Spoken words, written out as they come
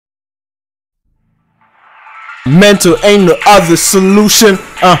Mental ain't no other solution.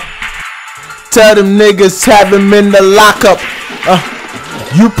 Tell them niggas have him in the lockup.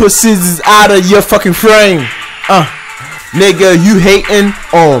 You pussies is out of your fucking frame. Nigga, you hating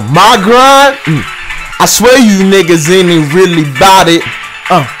on my grind? I swear you niggas ain't really bout it.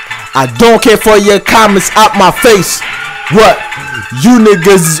 I don't care for your comments out my face. What? You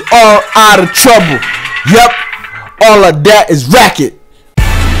niggas is all out of trouble. Yep, all of that is racket.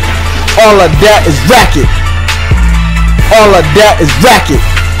 All of that is racket. All of that is racket.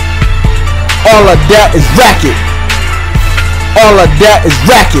 All of that is racket. All of that is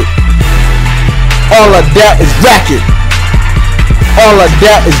racket. All of that is racket. All of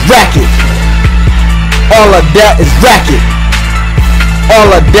that is racket. All of that is racket.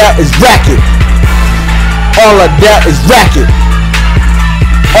 All of that is racket. All of that is racket.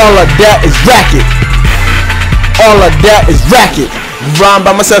 All of that is racket. All of that is racket. Rhyme by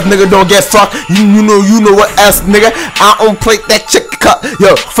myself, nigga, don't get fucked. You know what else, nigga. I don't play that chick cut.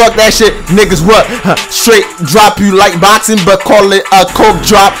 Yo, fuck that shit, niggas. What? Straight drop you like boxing, but call it a coke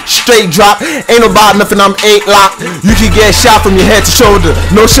drop. Straight drop. Ain't about nothing. I'm 8 locked. You can get shot from your head to shoulder.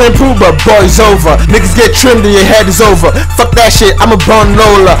 No shampoo, but boy's over. Niggas get trimmed and your head is over. Fuck that shit. I'm a bone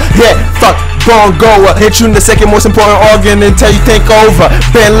roller. Yeah, fuck. Bone goer. Hit you in the second most important organ until you think over.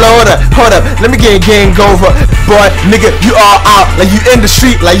 Ben loader. Hold up. Let me get gang over. Boy, nigga, you all out. Like you in the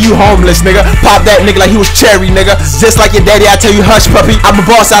street, like you homeless, nigga. Pop that nigga like he was cherry, nigga. Just like your daddy, I tell you hush, puppy. I'm a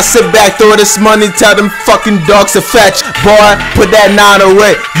boss, I sit back, throw this money, tell them fucking dogs to fetch. Boy, put that 9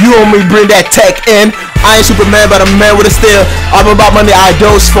 away. You want me bring that tech in. I ain't Superman, but I'm a man with a steel. I'm about money, I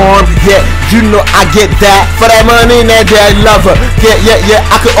dose for him. Yeah, you know I get that. For that money, that daddy lover. Yeah,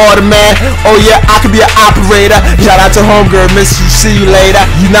 I could order, man. Oh yeah, I could be an operator. Shout out to homegirl, miss you, see you later.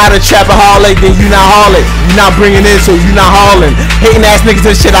 You not a trapaholic, then you not hauling. You not bringing in, so you not hauling. Hating ass niggas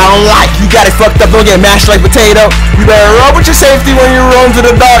and shit I don't like. You got it fucked up, don't get mashed like potato. You better roll with your safety when you roam to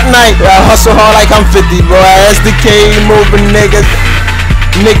the dark night. I hustle hard like I'm 50, boy. SDK moving niggas.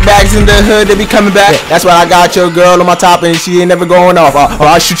 Nick bags in the hood, they be coming back. That's why I got your girl on my top and she ain't never going off. Or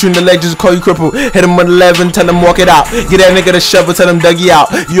I'll shoot you in the leg, just call you cripple. Hit him with 11, tell him walk it out. Get that nigga the shovel, tell him Dougie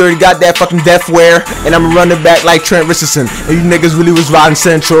out. You already got that fucking death wear, and I'ma run it back like Trent Richardson. And you niggas really was riding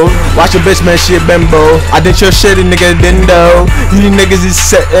central. Watch your bitch, man, shit bimbo. I did your shit, and nigga didn't know. You niggas is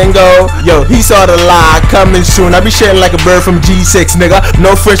set and go. Yo, he saw the lie coming soon. I be shitting like a bird from G6, nigga.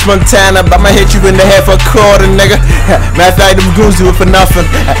 No French Montana, but I'ma hit you in the head for a quarter, nigga. Matter of fact, them goons do it for nothing.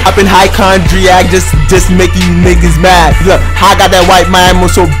 Up in hypochondriac, just make you niggas mad. Look, I got that white mind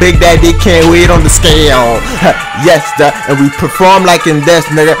so big that they can't wait on the scale. Yes, and we perform like in death,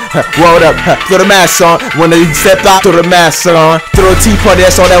 nigga. Word up, throw the mask on. When they stepped out, throw the mask on. Throw a teapot,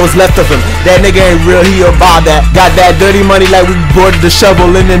 that's all that was left of him. That nigga ain't real, he about that. Got that dirty money like we boarded the shovel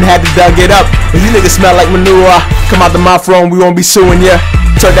and then had to dug it up. If you niggas smell like manure, come out the mouth wrong, we won't be suing ya.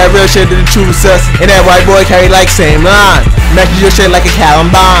 Talk that real shit to the truth, sus. And that white boy carry like same line. Matching your shit like a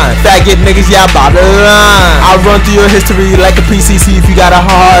Columbine. Faggot niggas, yeah, about the line. I run through your history like a PCC if you got a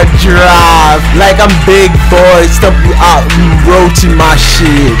hard drive. Like I'm big boy, stump you out and roaching my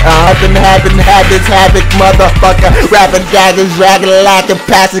shit. Up and having habits, havoc, motherfucker. Rapping daggers, dragging like a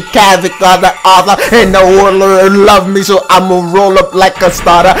passing havoc on the author. And the world love me, so I'ma roll up like a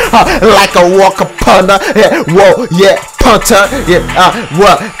starter. Like a walker punter. Yeah, whoa, yeah, punter. Yeah,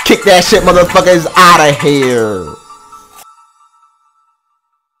 what? Kick that shit, motherfuckers, out of here.